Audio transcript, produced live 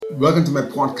Welcome to my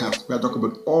podcast where I talk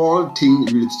about all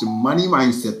things related to money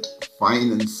mindset,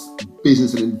 finance,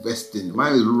 business, and investing. My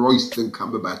name is Royston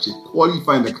Cumberbatch, a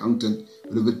qualified accountant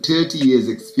with over 30 years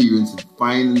experience in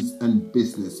finance and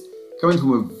business. Coming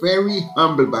from a very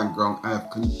humble background, I have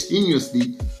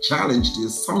continuously challenged the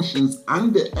assumptions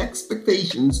and the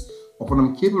expectations of what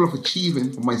I'm capable of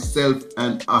achieving for myself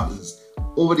and others.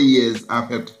 Over the years, I've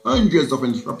helped hundreds of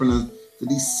entrepreneurs to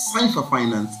decipher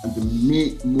finance and to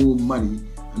make more money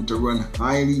and to run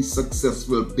highly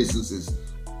successful businesses.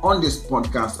 On this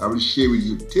podcast, I will share with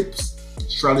you tips,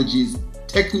 strategies,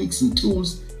 techniques, and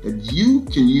tools that you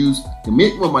can use to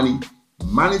make more money,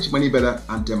 manage money better,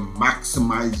 and to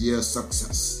maximize your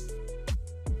success.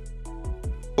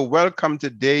 Welcome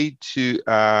today to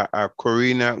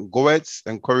Corina Goetz.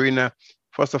 And Corina,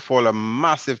 first of all, a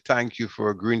massive thank you for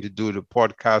agreeing to do the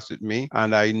podcast with me.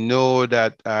 And I know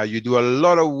that you do a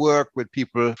lot of work with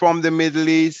people from the Middle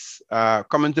East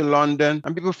coming to London,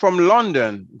 and people from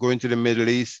London going to the Middle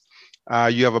East.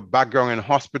 You have a background in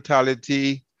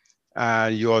hospitality.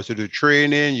 You also do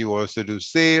training. You also do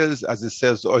sales, as it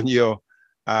says on your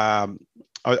background.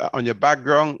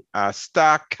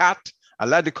 Star Cat. I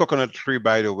like the coconut tree,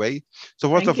 by the way. So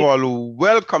first of all,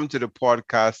 welcome to the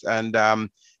podcast. And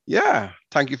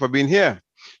thank you for being here.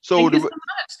 Thank you so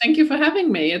much. Thank you for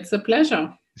having me. It's a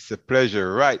pleasure. It's a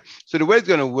pleasure, right? So the way it's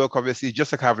going to work, obviously, is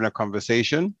just like having a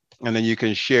conversation. And then you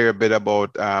can share a bit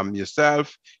about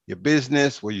yourself, your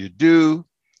business, what you do.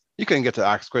 You can get to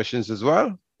ask questions as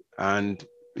well. And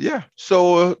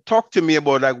so talk to me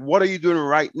about what are you doing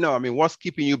right now? I mean, what's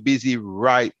keeping you busy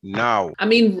right now? I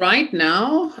mean, right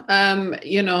now,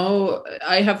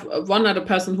 I have one other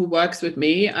person who works with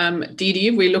me,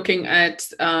 Didi. We're looking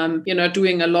at,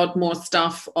 doing a lot more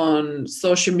stuff on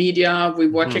social media.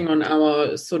 We're working on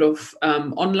our sort of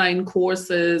online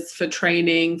courses for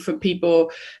training for people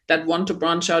that want to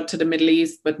branch out to the Middle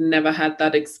East, but never had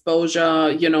that exposure,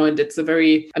 and it's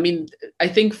I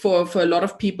think for a lot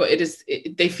of people,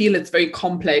 they feel it's very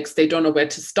complex. They don't know where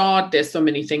to start. There's so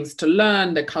many things to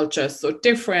learn. The culture is so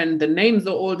different. The names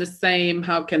are all the same.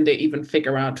 How can they even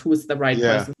figure out who's the right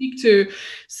person to speak to?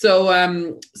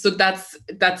 So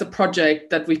that's a project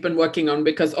that we've been working on,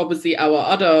 because obviously our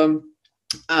other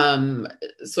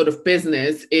sort of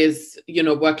business is,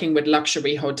 working with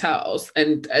luxury hotels.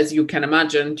 And as you can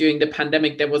imagine, during the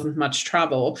pandemic, there wasn't much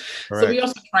travel. Correct. So we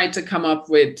also tried to come up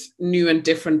with new and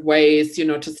different ways,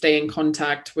 to stay in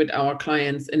contact with our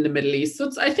clients in the Middle East. So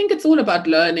I think it's all about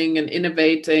learning and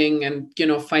innovating and,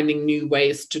 finding new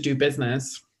ways to do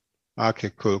business.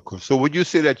 Okay, cool. So would you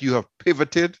say that you have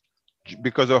pivoted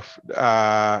because of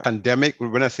pandemic?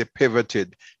 When I say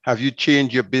pivoted, have you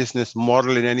changed your business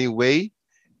model in any way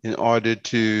in order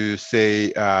to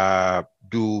say,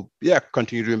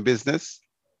 continue doing business?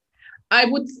 I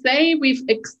would say we've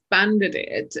expanded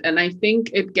it, and I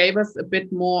think it gave us a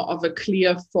bit more of a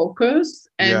clear focus,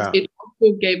 and it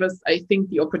also gave us, I think,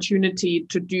 the opportunity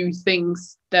to do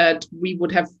things that we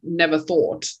would have never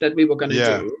thought that we were going to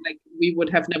do. Like, we would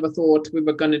have never thought we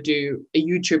were going to do a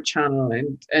YouTube channel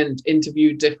and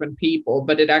interview different people,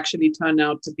 but it actually turned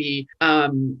out to be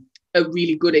a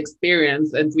really good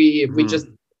experience. And we just,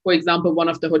 for example, one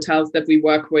of the hotels that we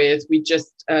work with, we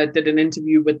just did an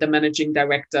interview with the managing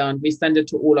director, and we sent it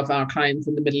to all of our clients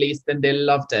in the Middle East, and they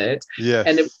loved it. Yes.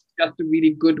 And it was just a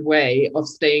really good way of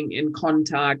staying in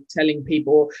contact, telling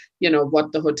people,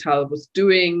 what the hotel was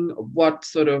doing, what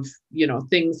sort of,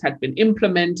 things had been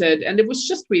implemented. And it was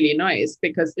just really nice,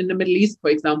 because in the Middle East,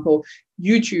 for example,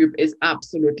 YouTube is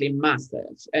absolutely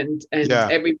massive, and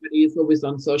everybody is always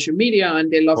on social media,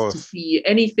 and they love to see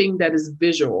anything that is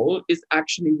visual is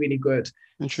actually really good.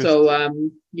 So,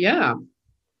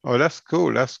 Oh, that's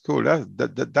cool.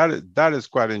 That is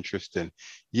quite interesting.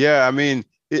 Yeah, I mean,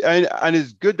 and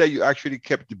it's good that you actually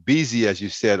kept busy, as you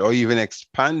said, or even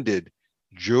expanded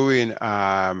during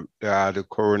the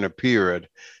Corona period,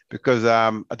 because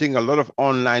I think a lot of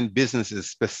online businesses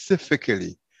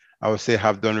specifically, I would say,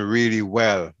 have done really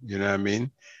well. You know what I mean?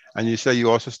 And you say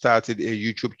you also started a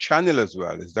YouTube channel as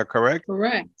well. Is that correct?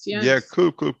 Correct. Yes. Yeah.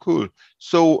 Cool.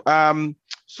 So,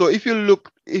 so if you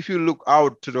look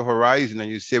out to the horizon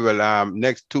and you say, well,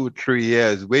 next 2-3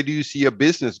 years, where do you see your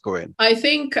business going? I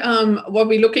think what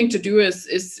we're looking to do is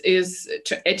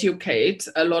to educate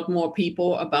a lot more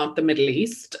people about the Middle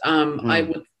East. I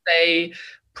would say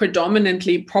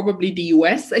predominantly probably the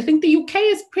US. I think the UK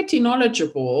is pretty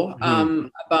knowledgeable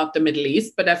about the Middle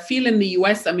East, but I feel in the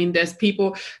US, there's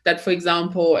people that, for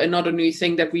example, another new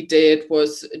thing that we did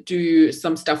was do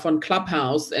some stuff on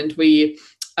Clubhouse, and we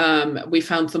we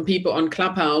found some people on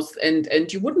Clubhouse,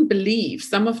 and you wouldn't believe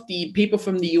some of the people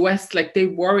from the US, like they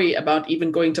worry about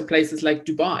even going to places like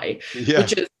Dubai,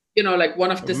 which is, like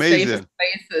one of the safest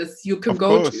places you can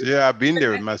go to. Yeah, I've been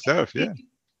there myself. Yeah.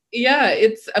 Yeah,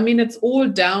 it's all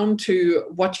down to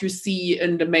what you see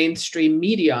in the mainstream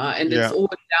media, and it's all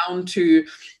down to,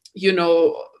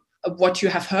 what you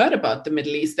have heard about the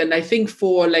Middle East. And I think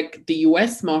for like the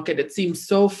US market, it seems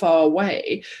so far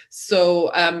away. So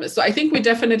I think we're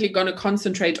definitely going to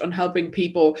concentrate on helping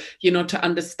people, to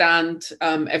understand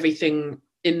everything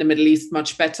in the Middle East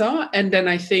much better. And then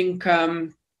I think,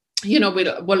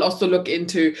 we'll also look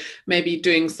into maybe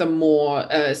doing some more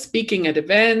speaking at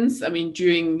events. I mean,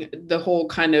 during the whole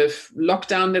kind of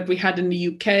lockdown that we had in the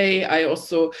UK, I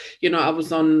also, I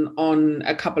was on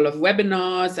a couple of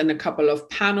webinars and a couple of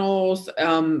panels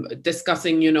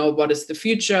discussing, what is the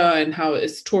future and how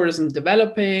is tourism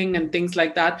developing and things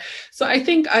like that. So I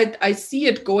think I see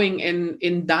it going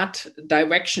in that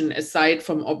direction, aside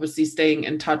from obviously staying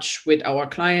in touch with our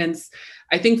clients.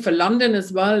 I think for London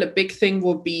as well, a big thing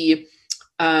will be,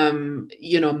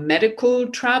 medical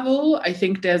travel. I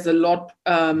think there's a lot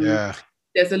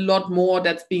more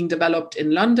that's being developed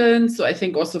in London. So I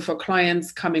think also for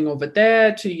clients coming over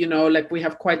there to, we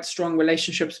have quite strong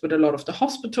relationships with a lot of the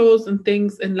hospitals and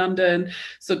things in London.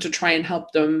 So to try and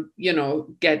help them,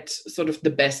 get sort of the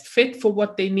best fit for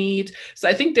what they need. So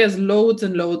I think there's loads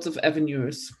and loads of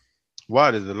avenues.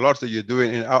 Wow, there's a lot that you're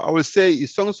doing. And I would say it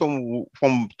sounds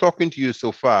from talking to you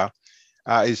so far,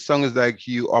 it sounds like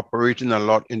you operating a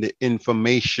lot in the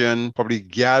information, probably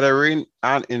gathering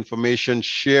and information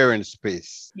sharing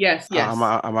space. Yes. Am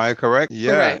I correct?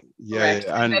 Yeah. Correct. Yeah. Correct.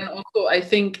 And then also I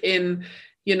think in,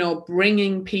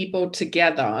 bringing people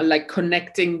together, like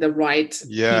connecting the right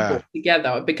people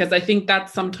together, because I think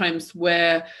that's sometimes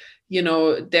where,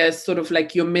 there's sort of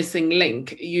like your missing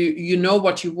link. You know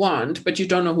what you want, but you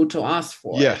don't know who to ask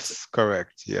for. Yes,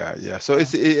 correct. Yeah. So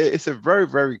it's a very,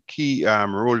 very key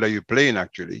role that you're playing,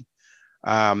 actually.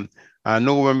 I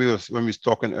know when we was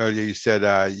talking earlier, you said,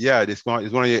 it's one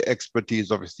of your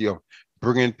expertise, obviously, of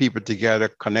bringing people together,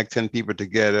 connecting people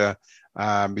together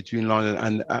between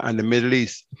London and the Middle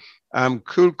East.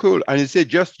 Cool. And you said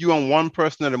just you and one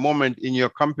person at the moment in your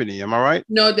company, am I right?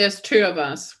 No, there's two of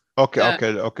us. Okay. I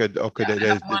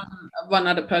have one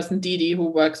other person, Didi, who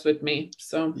works with me.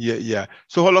 So yeah.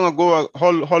 So how long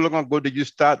ago did you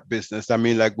start business? I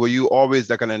mean, like, were you always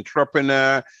like an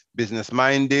entrepreneur, business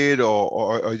minded,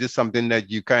 or just something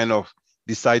that you kind of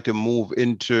decide to move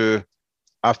into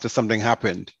after something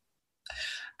happened?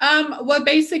 Well,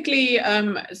 basically,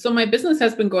 so my business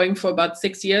has been going for about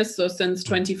 6 years, so since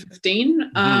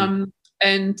 2015,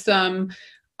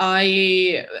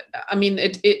 I mean,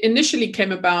 it initially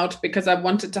came about because I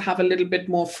wanted to have a little bit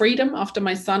more freedom after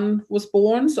my son was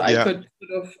born. So I could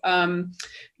sort of,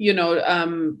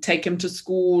 take him to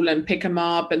school and pick him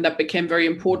up. And that became very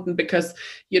important because,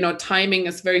 timing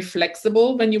is very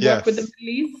flexible when you work with the Middle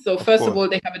East. So first of all,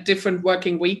 they have a different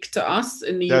working week to us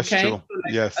in the UK. True.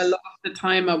 So a lot of the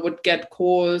time I would get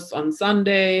calls on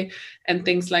Sunday and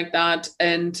things like that.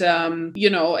 And, and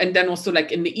then also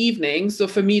like in the evening. So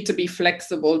for me to be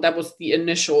flexible, that was the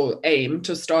initial aim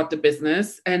to start the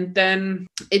business. And then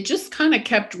it just kind of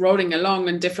kept rolling along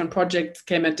and different projects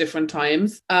came at different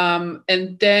times.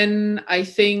 And then I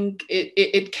think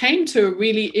it came to a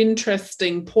really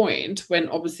interesting point when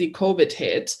obviously COVID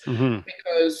hit,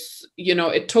 because,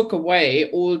 it took away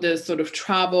all the sort of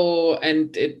travel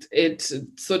and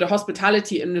so the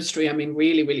hospitality industry, I mean,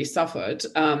 really, really suffered.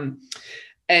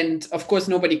 And of course,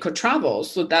 nobody could travel.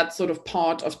 So that sort of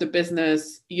part of the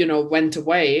business, went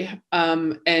away.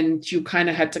 And you kind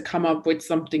of had to come up with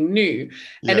something new.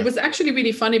 And it was actually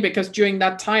really funny because during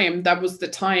that time, that was the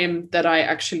time that I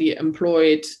actually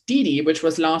employed Didi, which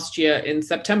was last year in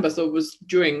September. So it was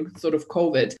during sort of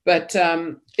COVID. But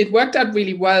it worked out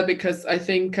really well because I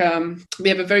think we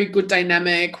have a very good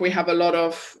dynamic. We have a lot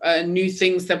of new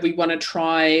things that we want to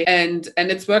try. And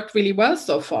it's worked really well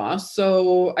so far.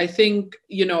 So I think,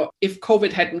 if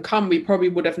COVID hadn't come, we probably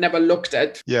would have never looked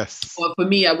at. Yes. Or for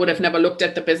me, I would have never looked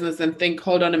at the business and think,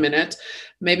 hold on a minute,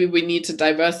 maybe we need to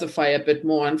diversify a bit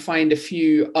more and find a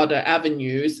few other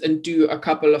avenues and do a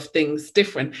couple of things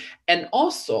different. And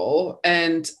also,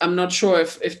 and I'm not sure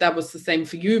if that was the same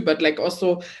for you, but like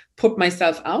also put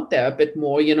myself out there a bit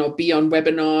more, be on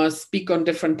webinars, speak on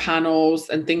different panels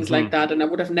and things like that. And I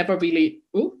would have never really.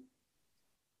 Ooh.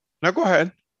 No, go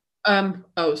ahead.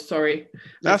 Oh, sorry.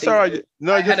 That's all right.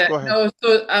 No, just go ahead. No,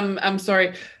 so I'm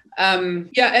sorry.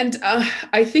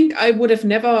 I think I would have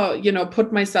never,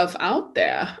 put myself out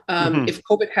there if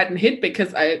COVID hadn't hit,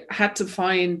 because I had to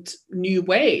find new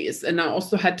ways, and I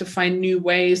also had to find new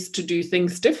ways to do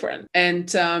things different. And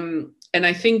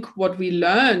I think what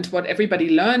everybody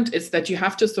learned, is that you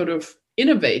have to sort of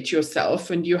innovate yourself,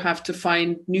 and you have to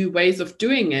find new ways of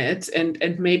doing it,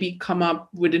 and maybe come up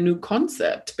with a new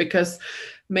concept, because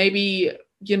maybe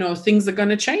things are going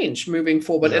to change moving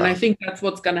forward. Yeah. And I think that's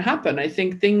what's going to happen. I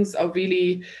think things are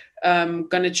really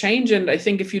going to change. And I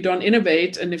think if you don't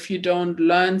innovate, and if you don't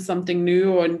learn something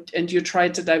new, and you try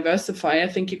to diversify, I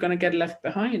think you're going to get left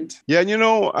behind. Yeah. And,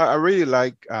 I really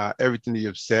like everything that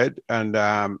you've said. And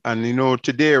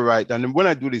today, right. And when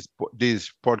I do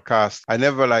these podcasts, I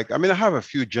have a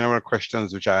few general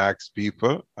questions which I ask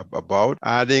people about.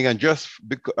 I think, and just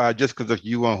because of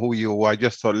you and who you are, I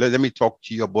just thought, let me talk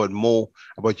to you more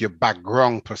about your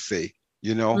background per se.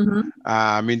 There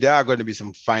are going to be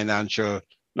some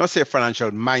not say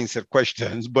financial mindset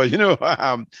questions, but,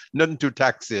 nothing too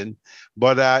taxing.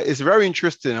 But it's very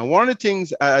interesting. And one of the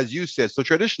things, as you said, so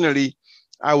traditionally,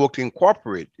 I worked in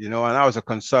corporate, and I was a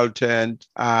consultant,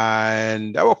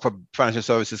 and I worked for financial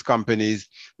services companies,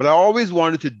 but I always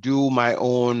wanted to do my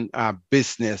own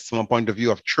business from a point of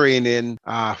view of training,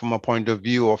 from a point of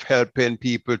view of helping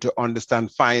people to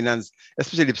understand finance,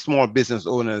 especially small business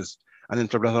owners, and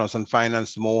entrepreneurs and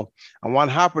finance more. And what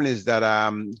happened is that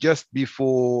just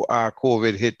before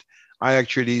COVID hit, I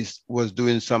actually was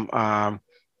doing some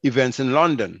events in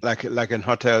London, like in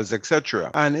hotels,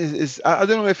 etc. And I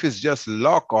don't know if it's just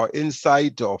luck or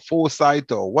insight or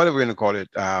foresight or whatever you're going to call it,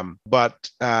 but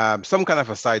some kind of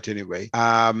a sight anyway.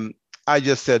 I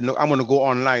just said, look, I'm going to go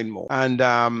online more. And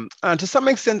to some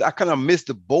extent, I kind of missed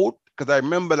the boat, because I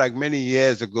remember many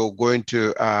years ago going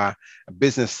to a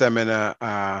business seminar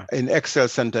in Excel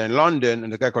Center in London,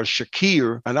 and the guy called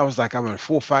Shakir, and I was 4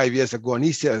 or 5 years ago, and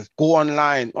he says, go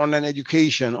online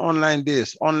education, online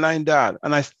this, online that.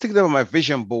 And I stick that on my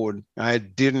vision board, and I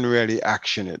didn't really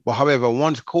action it. But however,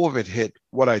 once COVID hit,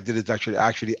 what I did is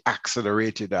actually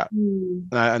accelerated that.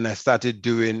 And I started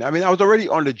doing, I was already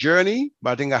on the journey,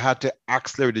 but I think I had to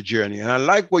accelerate the journey. And I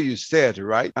like what you said,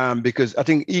 right? Because I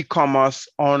think e-commerce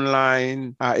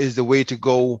online is the way to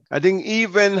go. I think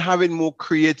even having more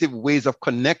creative ways of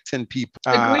connecting people.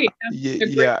 Agree.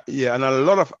 Yeah. And a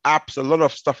lot of apps, a lot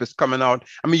of stuff is coming out.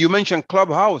 You mentioned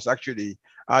Clubhouse, actually.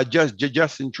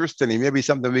 Just interestingly, maybe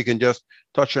something we can just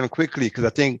touch on quickly, because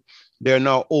I think they're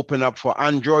now open up for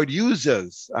Android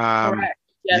users. Correct.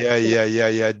 Yes.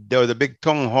 Yeah. There was a big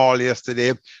town hall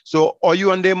yesterday. So are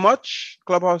you on there much?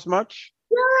 Clubhouse much?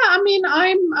 Yeah, I'm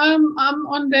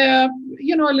on there,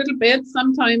 a little bit,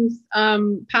 sometimes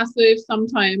passive,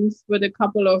 sometimes with a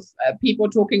couple of people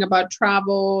talking about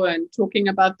travel and talking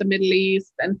about the Middle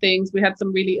East and things. We had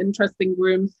some really interesting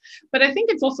rooms. But I think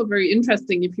it's also very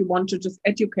interesting if you want to just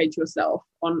educate yourself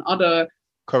on other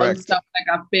on stuff.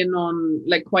 I've been on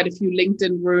quite a few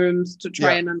LinkedIn rooms to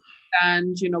try and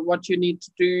understand, what you need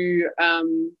to do,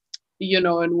 in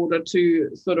order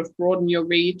to sort of broaden your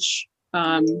reach.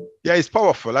 It's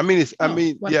powerful. What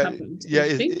happened?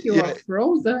 I think you are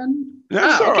frozen.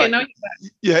 No, okay, right. Now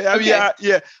you're back.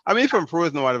 Yeah. If I'm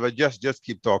frozen or whatever, just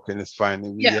keep talking. It's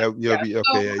fine. You'll be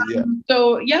okay.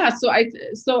 So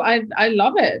I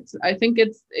love it. I think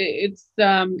it's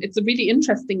a really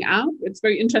interesting app. It's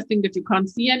very interesting that you can't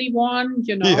see anyone,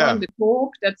 in the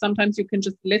talk, that sometimes you can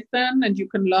just listen and you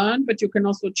can learn, but you can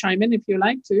also chime in if you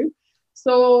like to.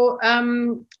 So,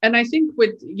 and I think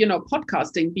with,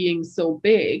 podcasting being so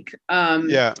big,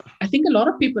 I think a lot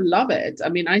of people love it.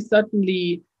 I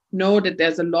certainly know that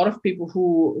there's a lot of people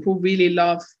who really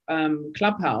love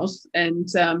Clubhouse. And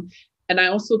I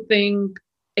also think,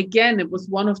 again, it was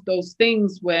one of those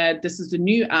things where this is a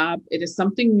new app. It is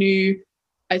something new.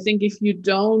 I think if you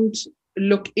don't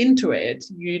look into it,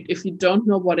 if you don't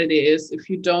know what it is, if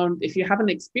you haven't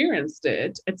experienced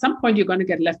it, at some point you're going to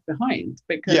get left behind,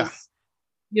 because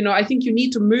I think you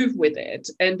need to move with it.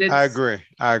 And I agree.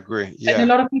 Yeah. And a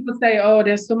lot of people say, oh,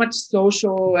 there's so much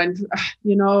social and,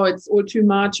 it's all too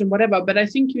much and whatever. But I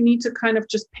think you need to kind of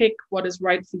just pick what is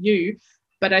right for you.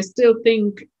 But I still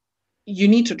think you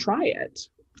need to try it.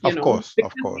 Of course.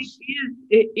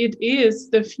 It is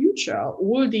the future.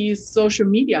 All these social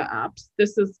media apps,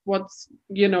 this is what's,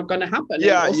 going to happen.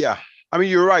 Yeah.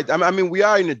 You're right. We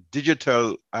are in a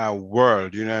digital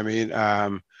world,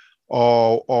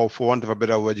 or for want of a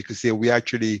better word, you could say we're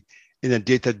actually in a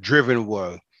data-driven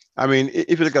world.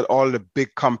 If you look at all the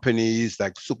big companies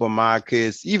like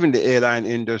supermarkets, even the airline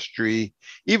industry,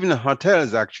 even the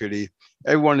hotels, actually,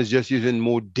 everyone is just using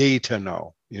more data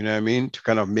now, to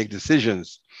kind of make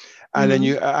decisions. And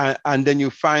then you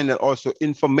find that also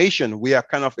information, we are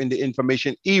kind of in the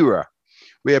information era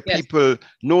where people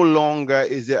no longer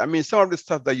is there. I mean, some of the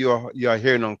stuff that you're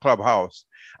hearing on Clubhouse,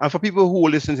 and for people who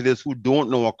listen to this who don't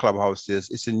know what Clubhouse is,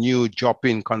 it's a new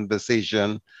drop-in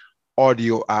conversation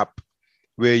audio app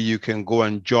where you can go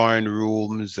and join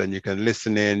rooms and you can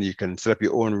listen in, you can set up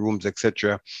your own rooms,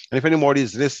 etc. And if anybody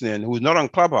is listening who's not on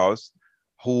Clubhouse,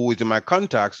 who is in my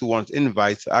contacts, who wants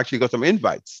invites, I actually got some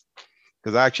invites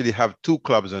because I actually have 2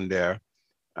 clubs on there,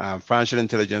 financial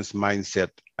intelligence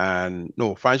mindset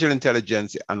financial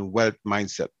intelligence and wealth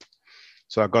mindset.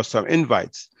 So I got some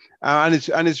invites, and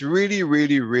it's really,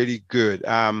 really, really good.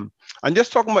 And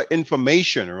just talking about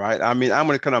information, right? I mean, I'm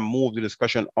going to kind of move the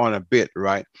discussion on a bit,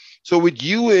 right? So with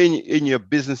you in your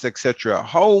business, etc.,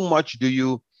 how much do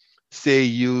you say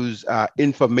use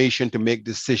information to make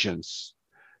decisions?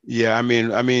 Yeah, I mean,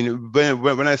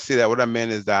 when I say that, what I mean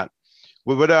is that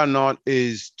whether or not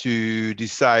is to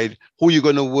decide who you're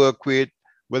going to work with,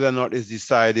 whether or not it's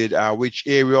decided which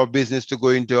area of business to go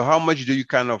into, how much do you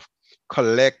kind of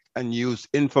collect and use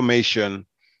information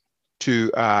to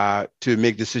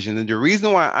make decisions? And the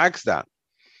reason why I ask that,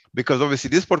 because obviously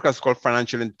this podcast is called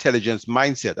Financial Intelligence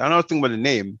Mindset. I don't think about the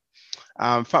name.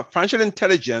 Financial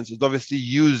intelligence is obviously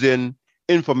using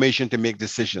information to make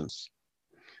decisions.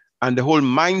 And the whole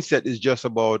mindset is just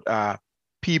about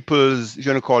people's, if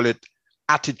you want to call it,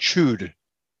 attitude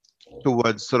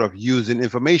towards sort of using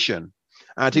information.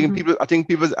 And I think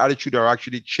people's attitude are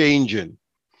actually changing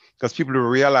because people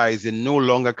realize that no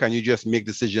longer can you just make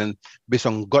decisions based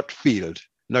on gut feel.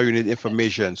 Now you need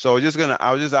information. So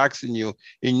I was just asking you,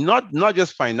 in not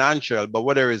just financial, but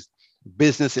whether it's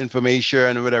business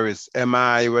information, whether it's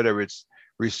MI, whether it's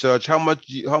research, how much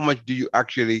do you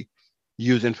actually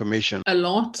use information? A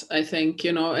lot, I think,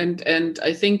 and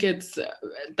I think it's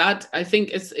that I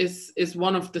think is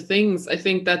one of the things I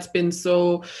think that's been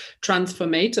so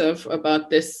transformative about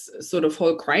this sort of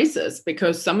whole crisis,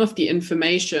 because some of the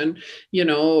information,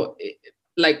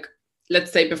 like,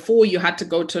 let's say before you had to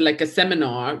go to like a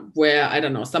seminar where, I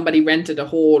don't know, somebody rented a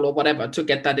hall or whatever to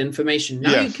get that information.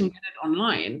 Now you can get it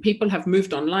online. People have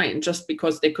moved online just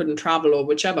because they couldn't travel or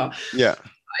whichever. Yeah.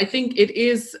 I think it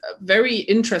is very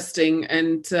interesting,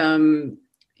 and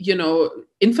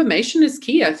information is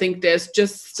key. I think there's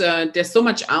just there's so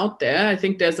much out there. I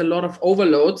think there's a lot of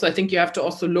overloads. I think you have to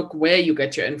also look where you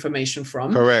get your information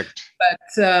from. Correct.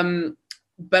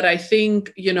 But I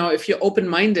think, if you're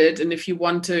open-minded and if you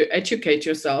want to educate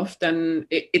yourself, then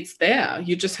it's there.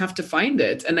 You just have to find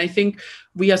it. And I think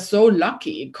we are so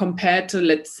lucky compared to,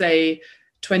 let's say,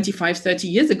 25, 30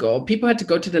 years ago, people had to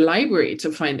go to the library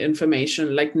to find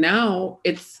information. Like now,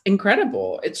 it's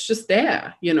incredible. It's just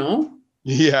there,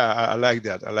 Yeah, I like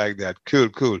that.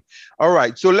 Cool. All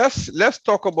right. So let's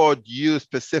talk about you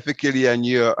specifically and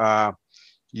your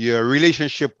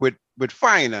relationship with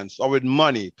finance or with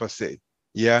money per se.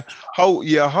 Yeah.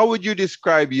 How would you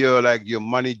describe your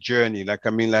money journey?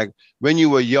 When you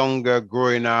were younger,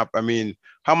 growing up,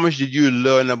 how much did you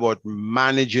learn about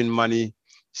managing money,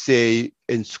 say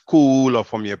in school or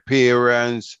from your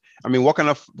parents?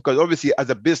 Because obviously as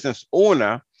a business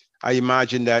owner, I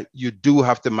imagine that you do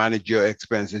have to manage your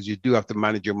expenses. You do have to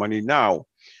manage your money now.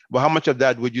 But how much of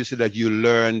that would you say that you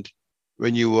learned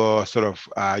when you were sort of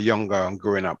younger and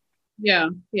growing up? Yeah.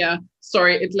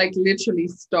 Sorry, it literally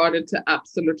started to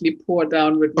absolutely pour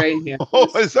down with rain here. Oh,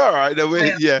 it's all right.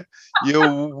 Yeah.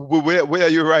 Where are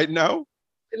you right now?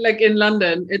 Like in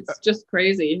London, it's just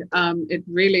crazy. It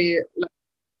really,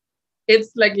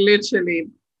 it's literally,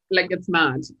 it's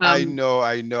mad. I know.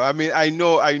 I know.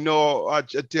 I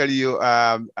tell you,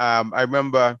 I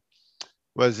remember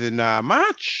was in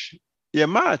March. Yeah,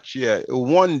 March. Yeah.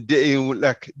 One day,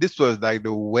 this was the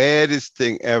weirdest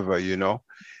thing ever,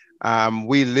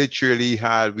 we literally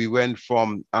we went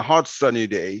from a hot sunny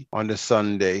day on the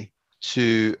Sunday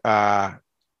to a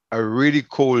really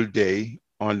cold day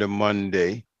on the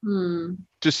Monday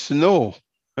to snow.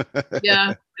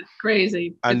 Yeah, it's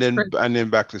crazy. And then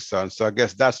back to sun. So I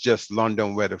guess that's just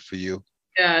London weather for you.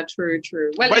 Yeah, true.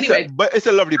 Well, but anyway. But it's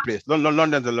a lovely place.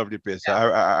 London's a lovely place. Yeah.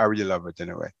 I really love it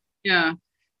anyway. Yeah.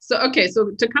 So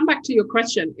to come back to your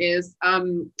question is,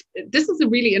 this is a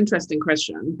really interesting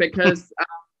question because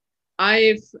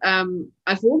I've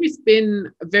always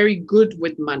been very good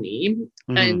with money,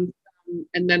 and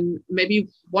then maybe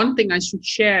one thing I should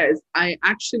share is I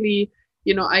actually,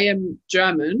 I am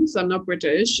German, so I'm not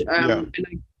British,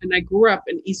 and I grew up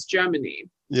in East Germany,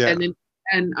 and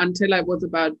until I was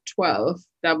about 12,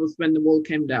 that was when the wall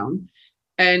came down,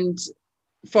 and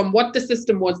from what the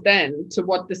system was then to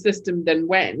what the system then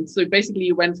went. So basically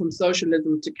you went from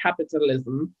socialism to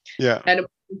capitalism. Yeah. And it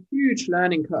was a huge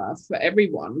learning curve for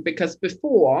everyone, because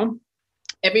before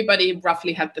everybody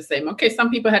roughly had the same. Okay,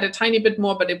 some people had a tiny bit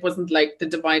more, but it wasn't like the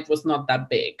divide was not that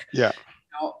big. Yeah.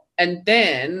 And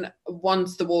then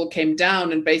once the wall came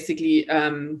down and basically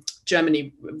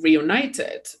Germany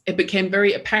reunited, it became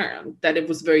very apparent that it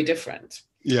was very different.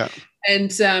 Yeah.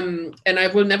 And I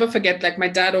will never forget, like my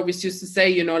dad always used to say,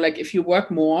 you know, like if you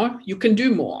work more, you can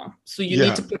do more. So you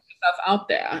need to put yourself out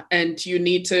there and you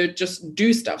need to just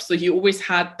do stuff. So he always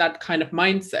had that kind of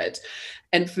mindset.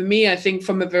 And for me, I think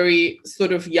from a very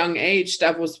sort of young age,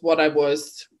 that was what I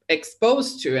was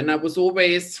exposed to. And I was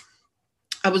always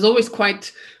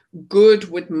quite good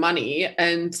with money.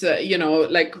 And, you know,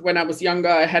 like when I was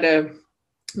younger,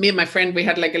 me and my friend, we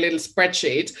had like a little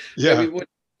spreadsheet where we would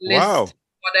list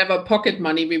whatever pocket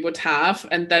money we would have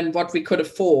and then what we could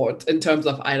afford in terms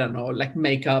of, I don't know, like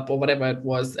makeup or whatever it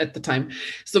was at the time.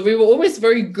 So we were always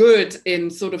very good in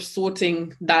sort of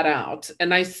sorting that out.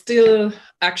 And I still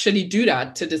actually do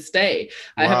that to this day.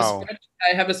 I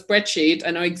have a spreadsheet.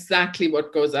 I know exactly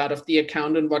what goes out of the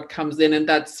account and what comes in, and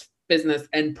that's business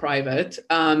and private.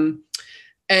 I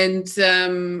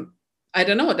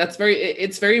don't know,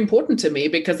 it's very important to me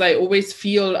because I always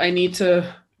feel I need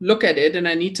to look at it and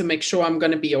I need to make sure I'm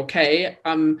going to be okay.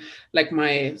 Like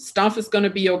my staff is going to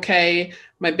be okay.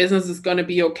 My business is going to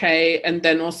be okay. And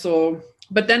then also,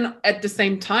 but then at the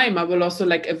same time, I will also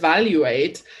like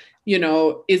evaluate, you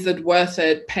know, is it worth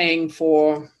it paying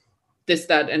for this,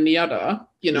 that, and the other,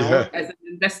 you know, as an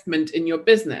investment in your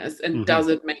business? And does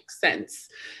it make sense?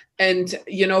 And,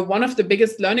 you know, one of the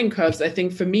biggest learning curves, I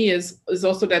think for me is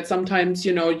also that sometimes,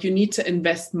 you know, you need to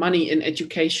invest money in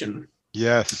education.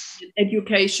 Yes.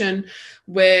 Education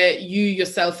where you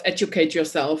yourself educate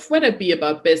yourself, whether it be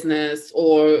about business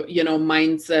or, you know,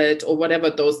 mindset or whatever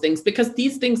those things, because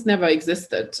these things never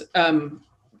existed,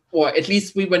 or at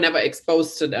least we were never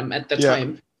exposed to them at the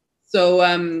time.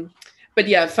 So, but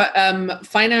yeah,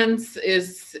 finance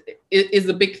is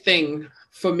a big thing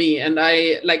for me. And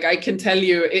I can tell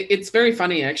you, it's very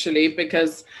funny actually,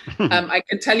 because I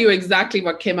can tell you exactly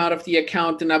what came out of the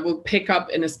account and I will pick up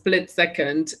in a split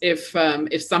second if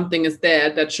something is there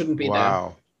that shouldn't be there.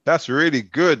 Wow, that's really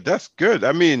good. That's good.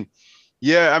 I mean,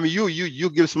 yeah, I mean, you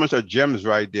give so much of gems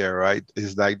right there, right?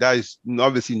 It's like, that is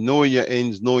obviously knowing your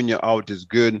ins, knowing your out is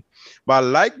good. But I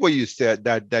like what you said,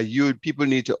 that people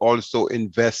need to also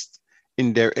invest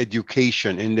in their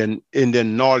education, in their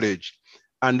knowledge.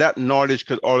 And that knowledge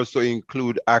could also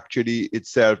include actually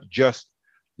itself just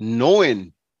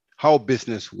knowing how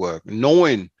business work,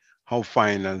 knowing how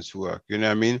finance work. You know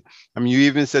what I mean? I mean, you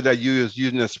even said that you was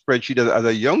using a spreadsheet as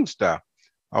a youngster.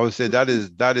 I would say that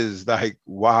is like,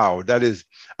 wow, that is,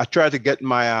 I try to get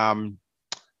my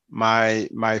my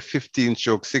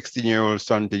 16-year-old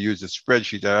son to use a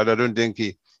spreadsheet. I don't think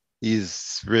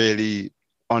he's really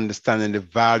understanding the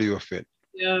value of it.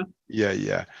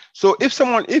 Yeah. So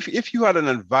if you had an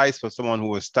advice for someone who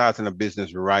was starting a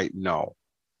business right now,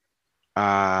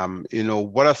 you know,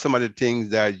 what are some of the things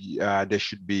that they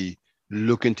should be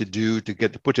looking to do to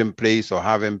get to put in place or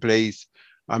have in place?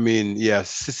 I mean,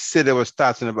 say they were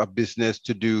starting a business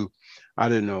to do, I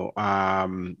don't know,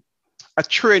 a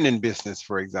training business,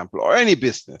 for example, or any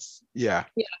business.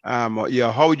 How would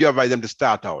you advise them to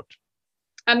start out?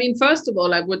 I mean, first of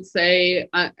all, I would say,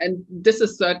 and this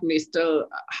is certainly still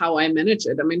how I manage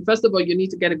it. I mean, first of all, you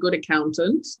need to get a good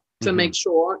accountant to make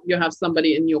sure you have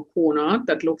somebody in your corner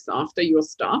that looks after your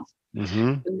stuff.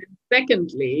 And then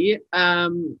secondly,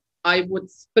 I would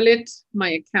split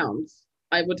my accounts.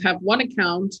 I would have one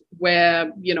account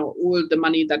where, you know, all the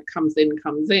money that comes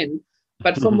in.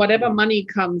 But from whatever money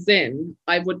comes in,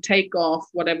 I would take off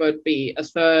whatever it be, a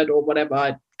third or whatever.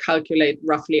 I'd calculate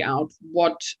roughly out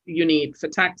what you need for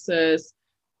taxes,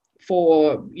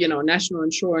 for, you know, national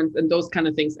insurance and those kind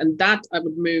of things. And that I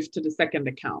would move to the second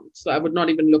account. So I would not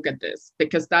even look at this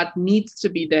because that needs to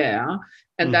be there.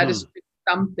 And that is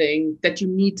something that you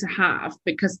need to have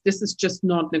because this is just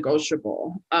not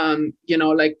negotiable. You know,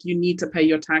 like you need to pay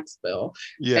your tax bill.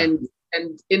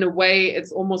 And in a way,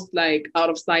 it's almost like out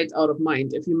of sight, out of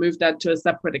mind. If you move that to a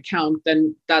separate account,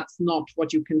 then that's not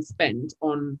what you can spend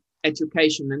on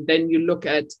education. And then you look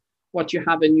at what you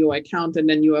have in your account and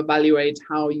then you evaluate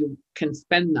how you can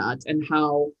spend that and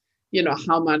how, you know,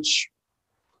 how much,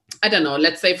 I don't know,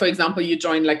 let's say, for example, you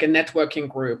join like a networking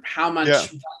group. How much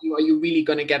value are you really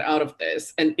going to get out of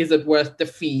this? And is it worth the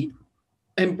fee?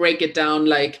 And break it down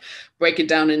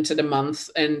into the months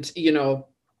and, you know,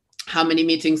 how many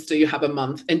meetings do you have a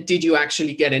month? And did you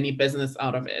actually get any business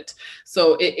out of it?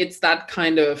 So it's that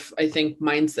kind of, I think,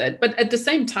 mindset. But at the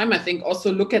same time, I think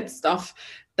also look at stuff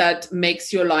that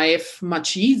makes your life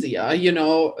much easier. You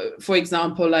know, for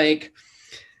example, like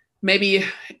maybe,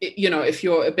 if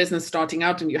you're a business starting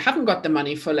out and you haven't got the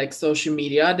money for like social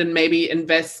media, then maybe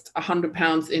invest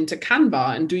 £100 into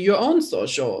Canva and do your own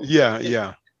social.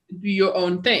 Yeah. Do your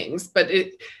own things. But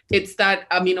it's that,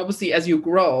 I mean, obviously as you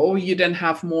grow, you then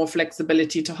have more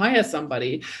flexibility to hire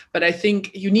somebody. But I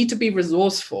think you need to be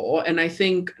resourceful. And I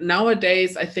think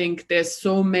nowadays, there's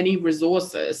so many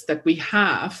resources that we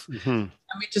have, and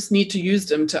we just need to use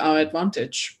them to our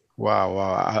advantage. Wow.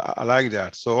 I like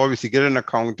that. So obviously get an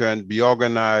accountant, be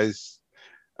organized,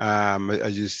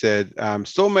 as you said,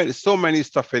 so many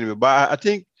stuff anyway. But I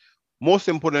think most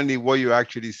importantly, what you're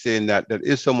actually saying that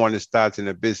if someone is starting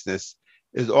a business,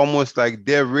 is almost like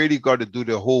they've really got to do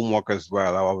their homework as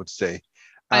well, I would say.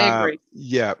 I agree.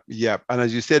 Yeah. And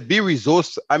as you said, be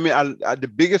resourceful. I mean,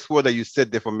 the biggest word that you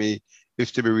said there for me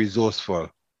is to be resourceful.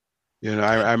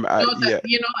 I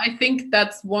think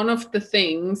that's one of the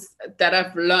things that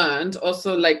I've learned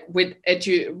also, like with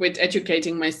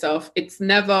educating myself. It's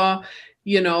never,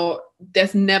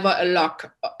 there's never a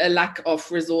lack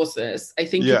of resources. I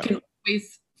think you can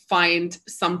always find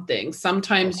something.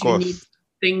 Sometimes you need to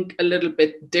think a little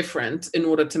bit different in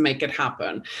order to make it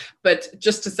happen. But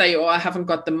just to say, I haven't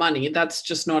got the money, that's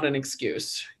just not an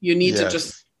excuse. You need to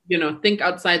just, think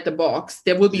outside the box.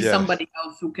 There will be somebody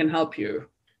else who can help you.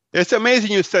 It's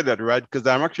amazing you said that, right? Because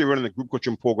I'm actually running a group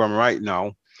coaching program right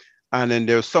now. And then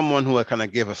there's someone who I kind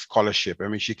of gave a scholarship. I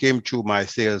mean, she came through my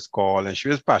sales call and she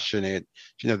was passionate.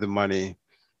 She didn't have the money.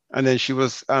 And then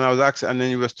I was asking, and then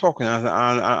he was talking, and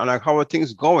I'm like, how are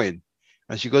things going?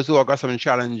 And she goes, I got some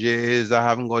challenges. I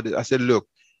haven't got it. I said, look,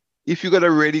 if you got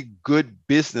a really good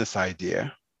business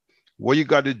idea, what you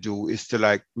got to do is to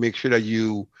like make sure that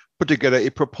you put together a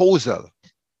proposal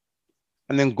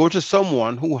and then go to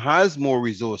someone who has more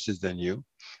resources than you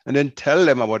and then tell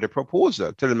them about the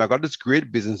proposal. Tell them, I got this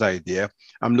great business idea.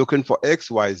 I'm looking for X,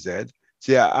 Y, Z.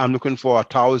 Say, I'm looking for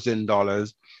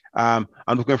 $1,000. I'm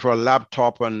looking for a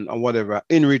laptop and whatever.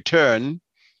 In return,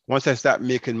 once I start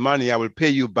making money, I will pay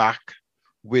you back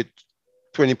with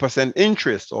 20%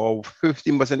 interest or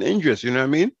 15% interest, you know what I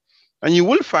mean? And you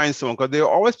will find someone, because there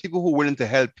are always people who are willing to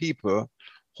help people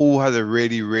who has a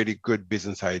really, really good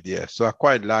business idea. So I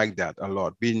quite like that a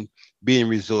lot, being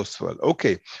resourceful.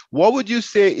 Okay. What would you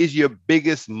say is your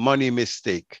biggest money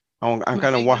mistake? And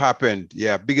kind of what happened?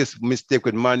 Yeah, biggest mistake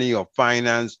with money or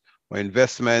finance or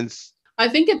investments? I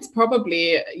think it's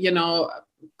probably,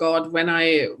 when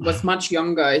I was much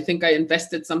younger, I think I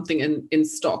invested something in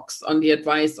stocks on the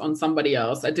advice on somebody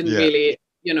else. I didn't really,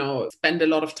 spend a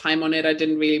lot of time on it. I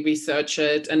didn't really research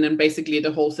it. And then basically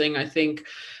the whole thing, I think,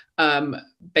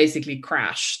 basically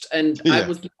crashed. And I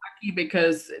was lucky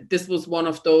because this was one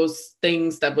of those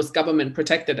things that was government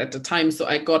protected at the time. So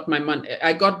I got my money.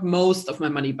 I got most of my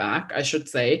money back, I should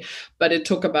say, but it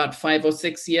took about 5 or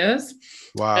 6 years.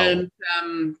 Wow.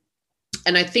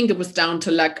 And I think it was down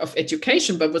to lack of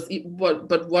education, but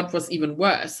what was even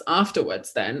worse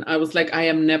afterwards, then I was like, I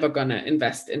am never gonna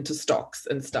invest into stocks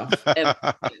and stuff.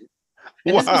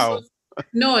 Wow.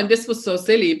 And this was so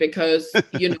silly because,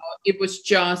 it was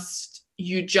just,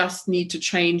 you just need to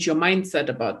change your mindset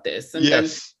about this.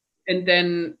 And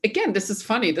then again, this is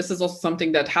funny. This is also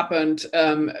something that happened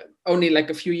only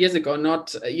like a few years ago,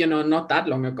 not that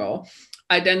long ago.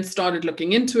 I then started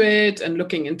looking into it and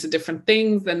looking into different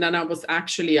things. And then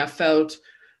I felt,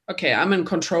 okay, I'm in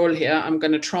control here. I'm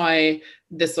going to try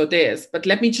this or this, but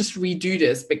let me just redo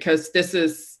this because this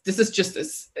is just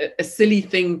a silly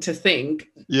thing to think.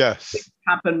 Yes. It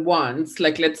happened once,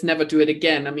 like, let's never do it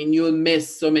again. I mean, you'll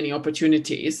miss so many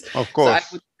opportunities. Of course. So I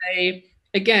would say,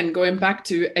 again, going back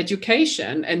to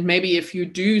education, and maybe if you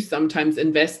do sometimes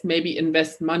invest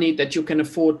money that you can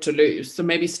afford to lose. So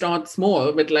maybe start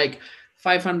small with like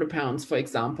 £500, for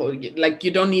example. Like, you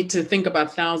don't need to think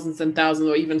about thousands and thousands,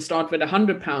 or even start with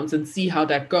 £100 and see how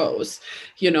that goes,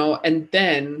 and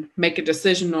then make a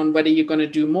decision on whether you're going to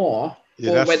do more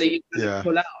or whether you're going to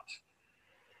pull out.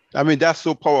 I mean, that's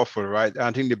so powerful, right?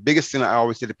 I think the biggest thing I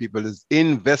always say to people is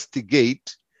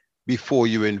investigate before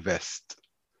you invest.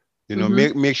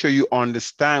 Make sure you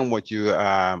understand what you're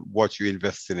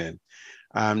investing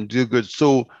in. Do good.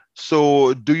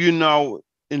 So do you now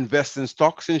invest in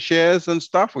stocks and shares and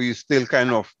stuff, or you still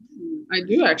kind of? I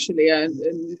do actually. I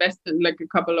invested in like a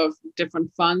couple of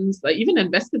different funds. I even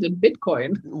invested in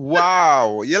Bitcoin.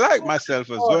 Wow, you like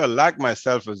myself as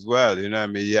well. You know what I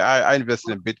mean? Yeah, I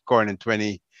invested in Bitcoin in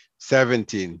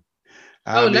 2017.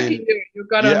 Lucky you! You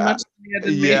got on much earlier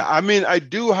than me. Yeah, I mean, I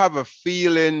do have a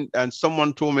feeling, and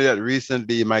someone told me that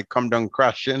recently it might come down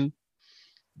crashing.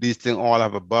 These things all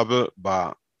have a bubble,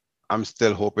 but I'm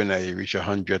still hoping I reach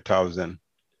 100,000.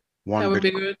 One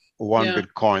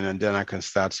Bitcoin, and then I can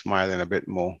start smiling a bit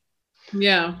more.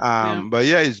 But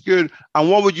yeah, it's good. And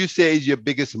what would you say is your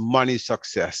biggest money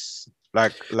success?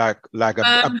 Like a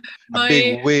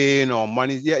big win or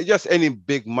money? Yeah, just any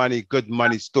big money, good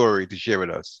money story to share with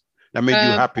us that made you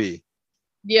happy.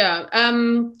 Yeah.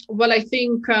 Well, I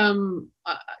think,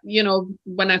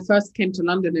 when I first came to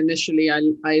London initially,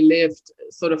 I lived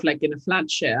sort of like in a flat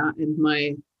share, and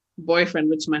my boyfriend,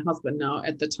 which is my husband now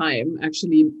at the time,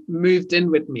 actually moved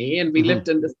in with me, and we lived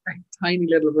in this tiny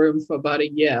little room for about a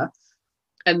year.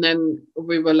 And then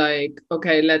we were like,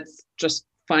 okay, let's just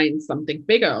find something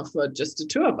bigger for just the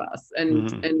two of us.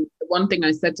 And one thing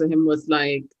I said to him was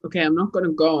like, okay, I'm not going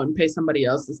to go and pay somebody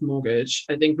else's mortgage.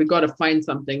 I think we got to find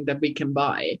something that we can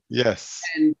buy. Yes.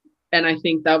 And I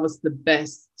think that was the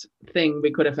best thing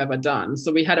we could have ever done.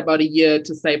 So we had about a year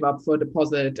to save up for a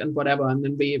deposit and whatever. And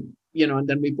then we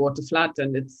bought a flat,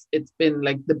 and it's been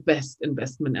like the best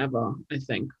investment ever, I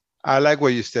think. I like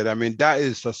what you said. I mean, that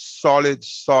is a solid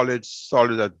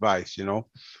advice,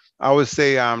 I would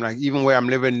say, like even where I'm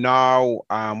living now,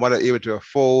 what I'm able to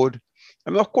afford. I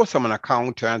mean, of course, I'm an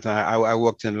accountant, and I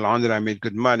worked in London. I made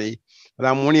good money, but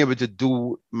I'm only able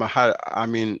to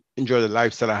enjoy the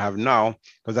lifestyle I have now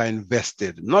because I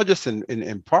invested not just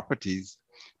in properties,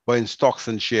 but in stocks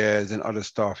and shares and other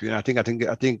stuff. I think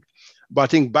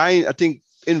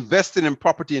investing in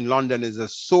property in London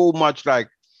is so much like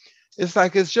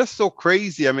it's just so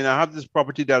crazy. I mean, I have this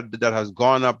property that has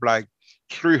gone up like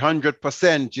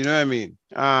 300%, you know what I mean?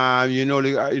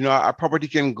 Our property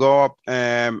can go up.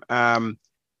 I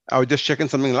was just checking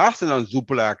something last night on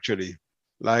Zoopla, actually,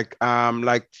 like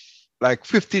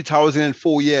 50,000 in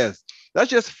 4 years. That's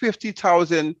just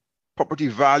 50,000 property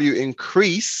value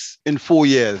increase in 4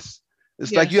 years.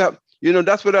 It's like you have,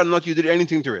 that's whether or not you did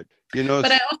anything to it.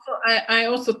 But I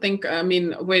also think, I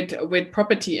mean, with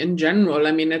property in general,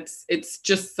 I mean, it's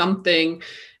just something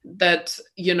that,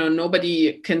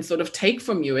 nobody can sort of take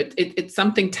from you. It's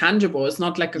something tangible. It's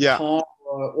not like a car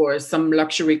or some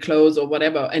luxury clothes or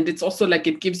whatever. And it's also like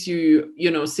it gives you,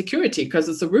 security because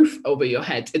it's a roof over your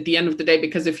head at the end of the day.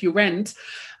 Because if you rent,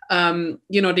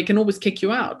 they can always kick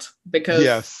you out because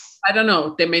I don't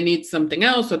know, they may need something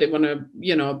else, or they want to,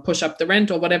 push up the rent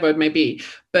or whatever it may be.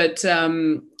 But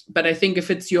I think if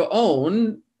it's your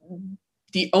own,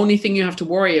 the only thing you have to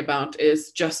worry about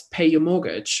is just pay your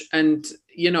mortgage and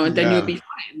then you'll be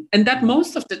fine. And that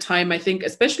most of the time, I think,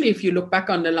 especially if you look back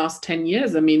on the last 10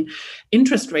 years, I mean,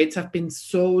 interest rates have been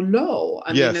so low.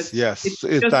 I mean, it's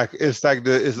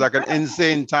like an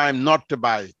insane time not to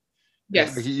buy.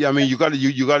 Yes. I mean, you got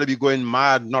to be going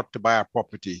mad not to buy a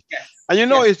property. Yes. And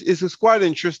it's quite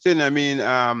interesting. I mean,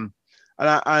 and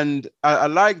I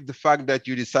like the fact that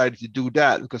you decided to do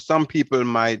that, because some people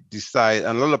might decide,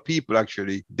 and a lot of people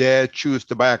actually, they choose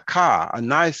to buy a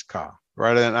nice car,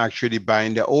 rather than actually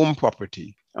buying their own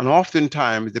property. And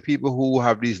oftentimes, the people who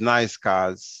have these nice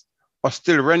cars are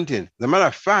still renting. As a matter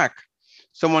of fact,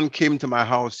 someone came to my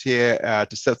house here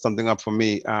to set something up for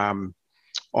me on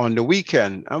the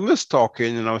weekend. I was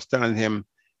talking, and I was telling him,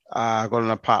 I got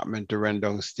an apartment to rent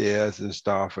downstairs and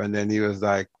stuff. And then he was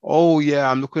like, oh yeah,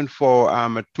 I'm looking for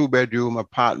a 2-bedroom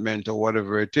apartment or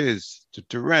whatever it is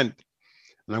to rent.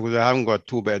 And I was like, I haven't got a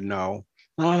 2-bed now.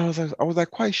 And I was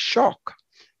like quite shocked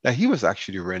that he was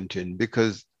actually renting,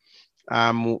 because me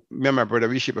and my brother,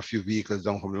 we ship a few vehicles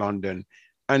down from London,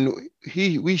 and my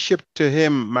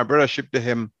brother shipped to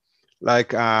him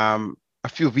like a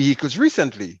few vehicles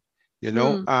recently,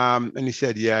 and he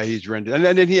said, yeah, he's renting. And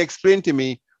then he explained to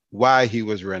me why he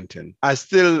was renting.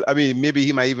 Maybe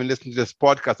he might even listen to this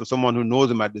podcast, or someone who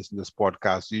knows him might listen to this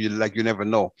podcast. You never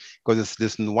know, because it's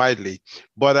listened widely.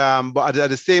 But at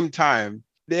the same time,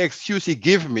 the excuse he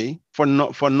gave me for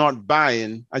not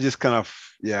buying, I just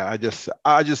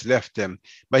left him.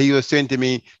 But he was saying to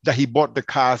me that he bought the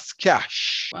cars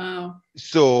cash. Wow.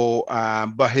 So,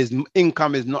 but his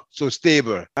income is not so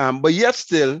stable. But yet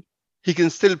still, he can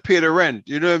still pay the rent.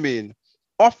 You know what I mean?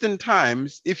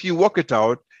 Oftentimes, if you work it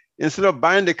out, instead of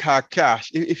buying the car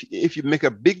cash, if you make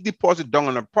a big deposit down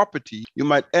on a property, you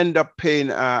might end up paying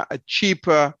a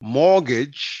cheaper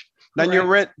mortgage than your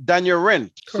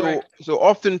rent. So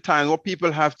oftentimes what people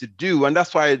have to do, and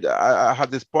that's why I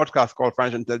have this podcast called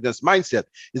Financial Intelligence Mindset,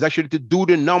 is actually to do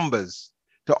the numbers,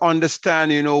 to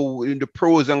understand, the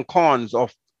pros and cons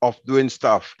of doing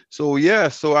stuff. So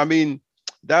I mean,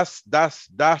 that's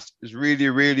really,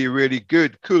 really, really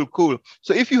good. Cool.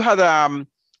 So if you had $1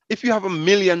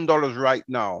 million right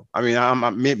now, I mean,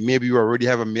 maybe you already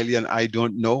have $1 million, I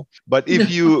don't know. But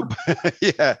if you,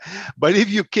 but if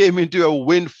you came into a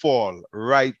windfall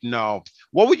right now,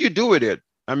 what would you do with it?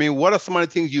 I mean, what are some of the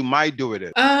things you might do with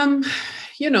it?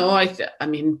 I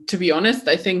mean, to be honest,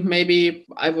 I think maybe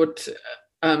I would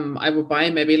I would buy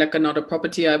maybe like another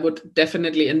property. I would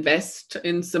definitely invest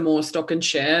in some more stock and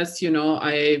shares.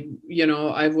 I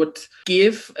would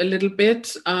give a little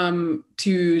bit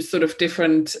to sort of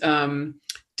different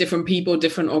people,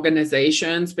 different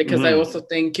organizations, because I also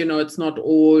think, it's not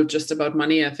all just about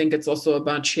money. I think it's also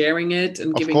about sharing it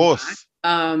and giving back.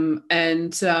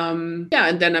 And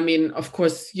then, I mean, of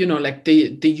course, like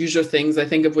the usual things, I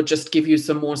think it would just give you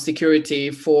some more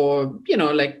security for,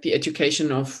 like the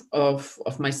education of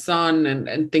my son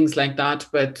and things like that.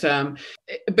 But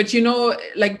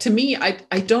like to me,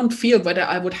 I don't feel whether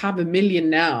I would have $1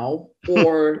 million now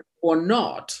or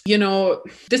not.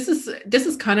 This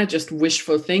is kind of just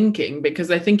wishful thinking, because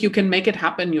I think you can make it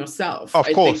happen yourself. Of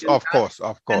course.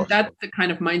 And that's the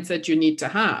kind of mindset you need to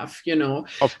have,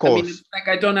 Of course. I mean, it's like,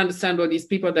 I don't understand all these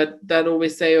people that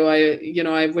always say, oh,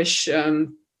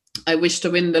 I wish to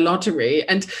win the lottery.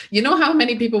 And you know how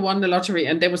many people won the lottery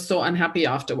and they were so unhappy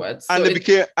afterwards. And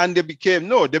they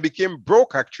became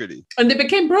broke, actually. And they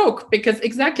became broke because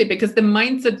the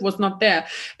mindset was not there.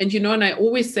 And, and I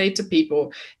always say to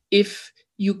people, if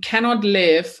you cannot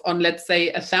live on, let's say,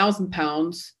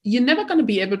 £1,000, you're never going to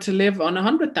be able to live on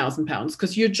 £100,000,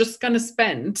 because you're just going to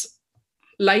spend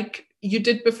like you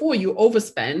did before. You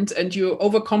overspend and you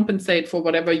overcompensate for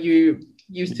whatever you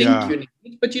think you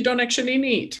need, but you don't actually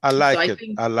need. I like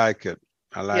it.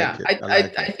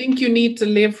 I think you need to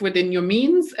live within your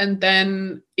means, and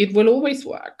then it will always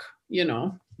work,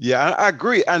 Yeah, I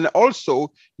agree. And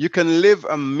also, you can live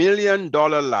 $1 million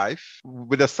life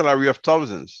with a salary of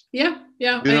thousands. Yeah,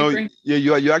 I agree.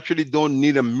 You actually don't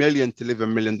need $1 million to live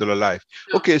 $1 million life.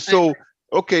 No,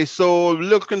 so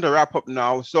looking to wrap up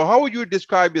now. So how would you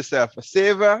describe yourself? A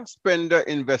saver, spender,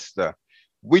 investor?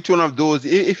 Which one of those,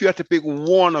 if you had to pick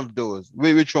one of those,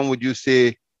 which one would you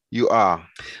say you are?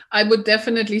 I would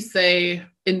definitely say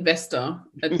investor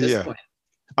at this point.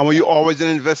 And were you always an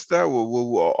investor,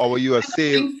 or were you a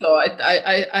saver? I think so.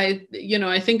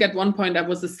 I think at one point I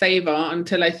was a saver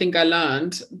until I think I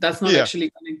learned that's not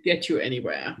actually going to get you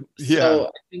anywhere. Yeah. So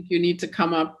I think you need to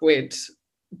come up with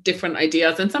different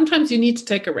ideas, and sometimes you need to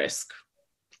take a risk.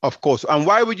 Of course. And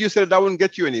why would you say that wouldn't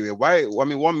get you anywhere? Why? I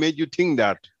mean, what made you think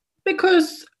that?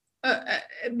 Because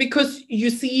you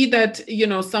see that,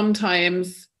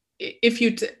 sometimes if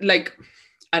you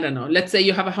I don't know, let's say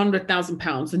you have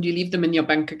 £100,000 and you leave them in your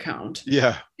bank account.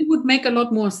 Yeah. It would make a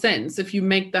lot more sense if you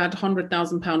make that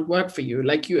 £100,000 work for you.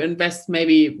 Like you invest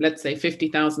maybe, let's say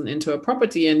 50,000 into a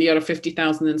property and the other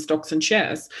 50,000 in stocks and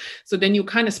shares. So then you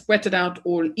kind of spread it out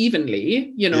all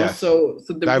evenly, Yes. so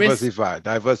the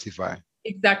diversify.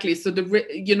 Exactly. So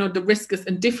the risk is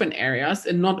in different areas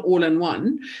and not all in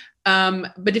one.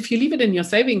 But if you leave it in your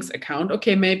savings account,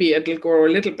 okay, maybe it'll grow a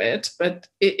little bit, but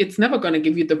it's never going to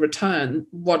give you the return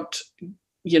what,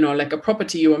 like a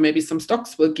property or maybe some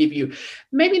stocks will give you.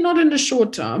 Maybe not in the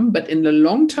short term, but in the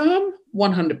long term,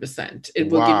 100%. It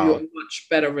will give you a much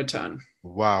better return.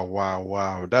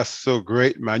 Wow. That's so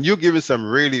great, man. You're giving some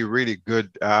really, really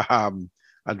good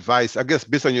advice, I guess,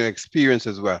 based on your experience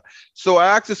as well. So I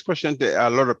ask this question to a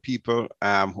lot of people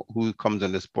who comes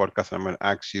on this podcast. I'm going to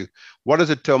ask you, what does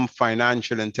the term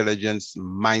financial intelligence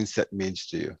mindset means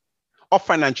to you? Or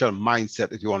financial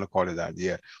mindset, if you want to call it that.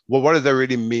 Yeah. Well, what does that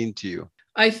really mean to you?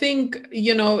 I think,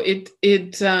 it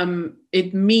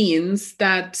means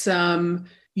that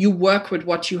you work with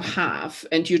what you have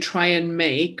and you try and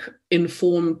make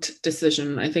informed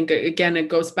decision. I think, again, it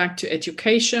goes back to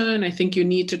education. I think you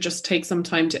need to just take some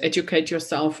time to educate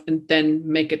yourself and then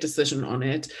make a decision on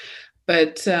it.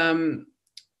 But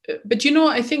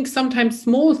I think sometimes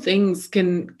small things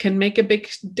can make a big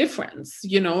difference.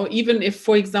 Even if,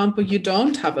 for example, you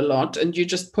don't have a lot and you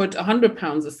just put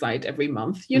 £100 aside every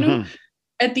month,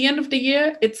 at the end of the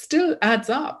year, it still adds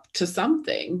up to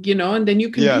something, and then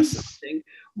you can do something.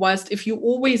 Whilst if you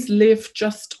always live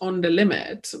just on the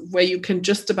limit where you can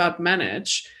just about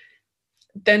manage,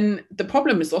 then the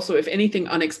problem is also if anything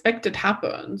unexpected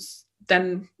happens,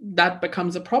 then that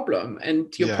becomes a problem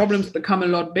and your problems become a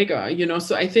lot bigger,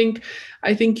 So I think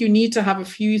you need to have a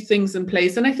few things in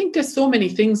place. And I think there's so many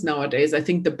things nowadays. I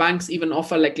think the banks even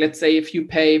offer, like, let's say if you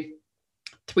pay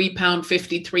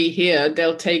 £3.53 here,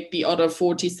 they'll take the other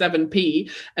 47p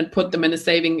and put them in a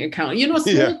saving account. Small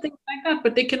things like that,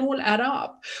 but they can all add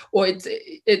up. Or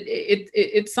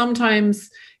it's sometimes,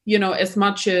 as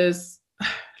much as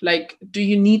like, do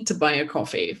you need to buy a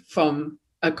coffee from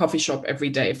a coffee shop every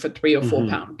day for £3 or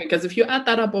 £4? Because if you add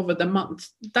that up over the month,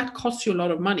 that costs you a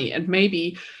lot of money. And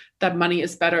maybe that money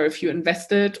is better if you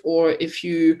invest it or if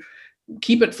you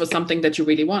keep it for something that you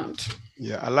really want.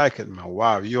 Yeah, I like it, man.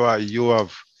 Wow, I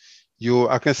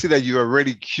can see that you are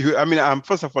really cute. I mean,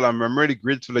 first of all, I'm really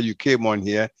grateful that you came on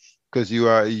here because you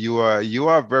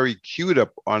are very queued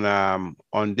up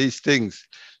on these things.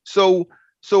 So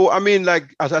I mean,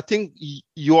 like, as I think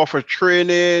you offer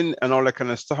training and all that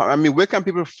kind of stuff. I mean, where can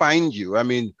people find you? I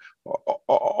mean,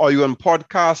 are you on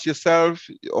podcast yourself,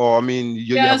 or I mean,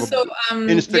 you have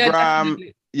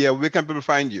Instagram? Yeah, where can people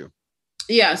find you?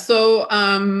 Yeah, so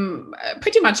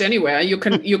pretty much anywhere you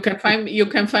can find me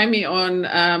on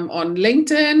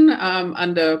LinkedIn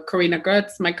under Corina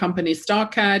Gertz. My company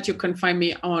StarCat. You can find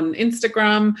me on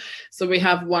Instagram. So we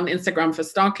have one Instagram for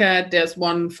StarCat. There's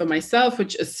one for myself,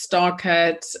 which is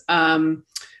StarCat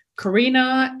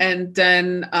Corina, and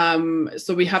then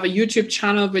so we have a YouTube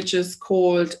channel which is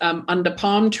called Under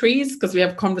Palm Trees, because we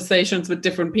have conversations with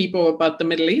different people about the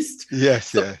Middle East. Yes,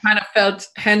 so yes. Kind of felt,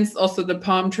 hence also the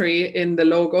palm tree in the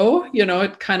logo. You know,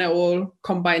 it kind of all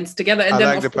combines together. And I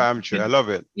then like the palm tree. I love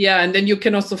it. Yeah, and then you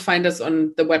can also find us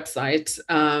on the website,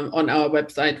 on our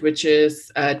website, which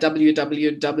is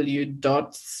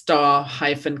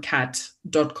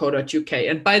www.star-cat.co.uk.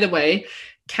 And by the way,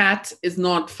 CAT is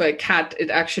not for cat. It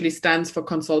actually stands for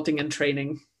consulting and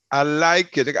training. I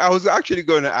like it. I was actually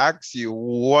going to ask you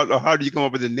how do you come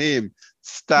up with the name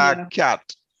StarCat? Yeah.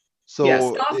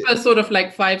 So Star for sort of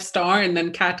like 5-star, and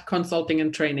then CAT, consulting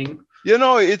and training. You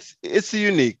know, it's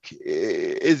unique.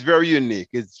 It's very unique.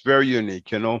 It's very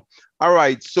unique, you know. All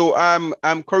right. So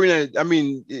Corina, I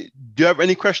mean, do you have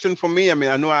any question for me? I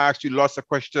mean, I know I asked you lots of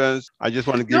questions. I just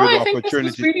want to give you the opportunity.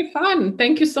 This was really fun.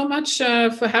 Thank you so much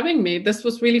for having me. This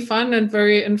was really fun and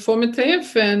very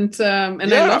informative. And I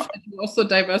love that you also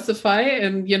diversify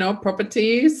in, you know,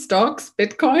 property, stocks,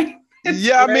 Bitcoin.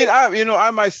 Yeah, great. I mean,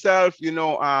 I myself,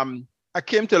 I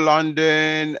came to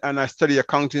London and I studied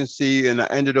accountancy, and I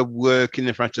ended up working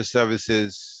in financial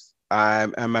services.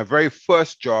 And my very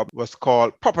first job was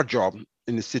called, proper job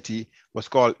in the city, was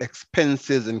called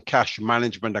expenses and cash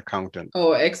management accountant.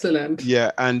 Oh, excellent.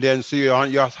 Yeah. And then, so you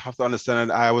have to understand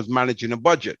that I was managing a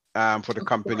budget for the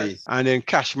company. And then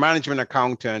cash management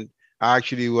accountant, I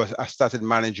started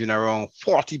managing around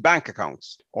 40 bank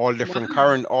accounts, all different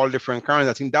current.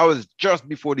 I think that was just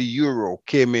before the euro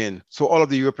came in. So all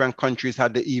of the European countries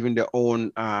had even their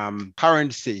own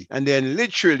currency. And then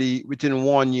literally within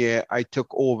 1 year, I took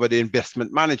over the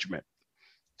investment management.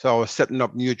 So I was setting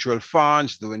up mutual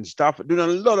funds, doing a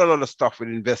lot of stuff with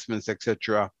investments,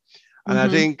 etc. And I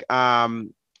think I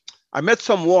met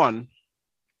someone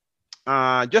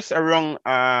just around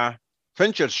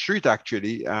Fenchurch Street,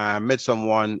 actually. I met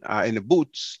someone in the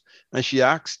Boots, and she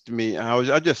asked me,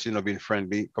 I just, being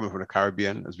friendly, coming from the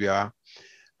Caribbean as we are.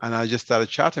 And I just started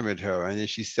chatting with her. And then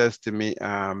she says to me,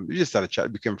 we just started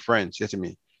chatting, became friends. She said to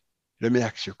me, let me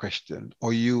ask you a question.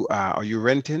 Are you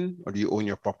renting, or do you own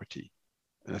your property?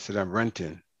 And I said, I'm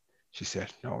renting. She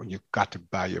said, no, you got to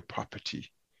buy your property.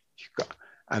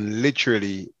 And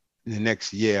literally in the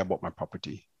next year, I bought my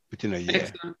property within a year.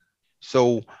 Excellent.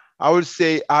 So I would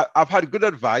say I've had good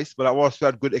advice, but I've also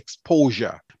had good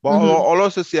exposure. But I'll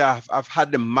also say I've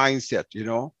had the mindset,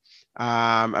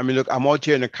 I mean, look, I'm out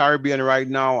here in the Caribbean right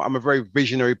now. I'm a very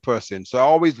visionary person. So I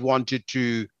always wanted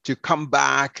to come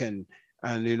back and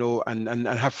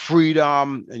have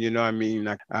freedom,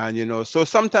 and so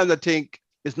sometimes I think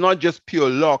it's not just pure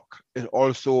luck. It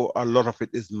also, a lot of it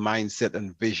is mindset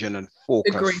and vision and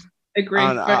focus. Agree.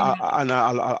 And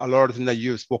a lot of things that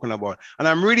you've spoken about. And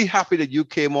I'm really happy that you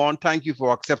came on. Thank you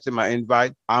for accepting my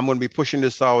invite. I'm going to be pushing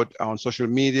this out on social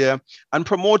media and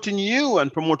promoting you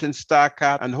and promoting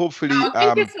StarCat, and hopefully...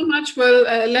 thank you so much. Well,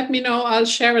 let me know. I'll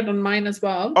share it on mine as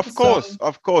well. Of course.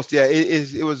 Yeah,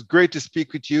 it was great to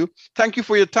speak with you. Thank you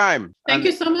for your time. Thank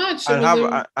you so much. And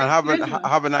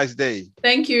have a nice day.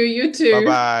 Thank you. You too.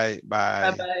 Bye-bye.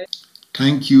 Bye-bye.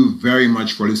 Thank you very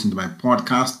much for listening to my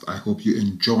podcast. I hope you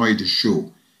enjoyed the show.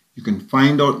 You can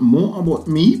find out more about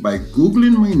me by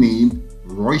Googling my name,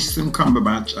 Royston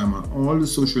Cumberbatch. I'm on all the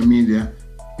social media,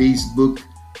 Facebook,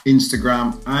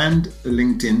 Instagram, and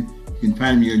LinkedIn. You can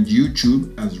find me on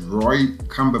YouTube as Roy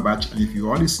Cumberbatch. And if you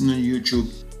are listening on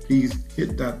YouTube, please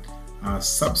hit that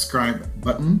subscribe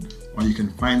button, or you can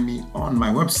find me on my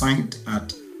website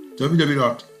at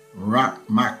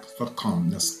www.racmacs.com.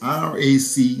 That's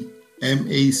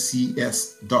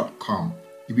RACMACS.com.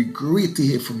 It'd be great to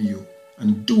hear from you,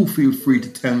 and do feel free to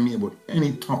tell me about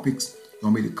any topics you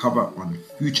want me to cover on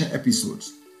future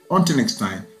episodes. Until next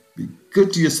time, be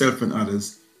good to yourself and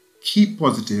others, keep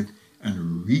positive,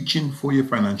 and reaching for your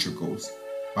financial goals.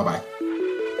 Bye-bye.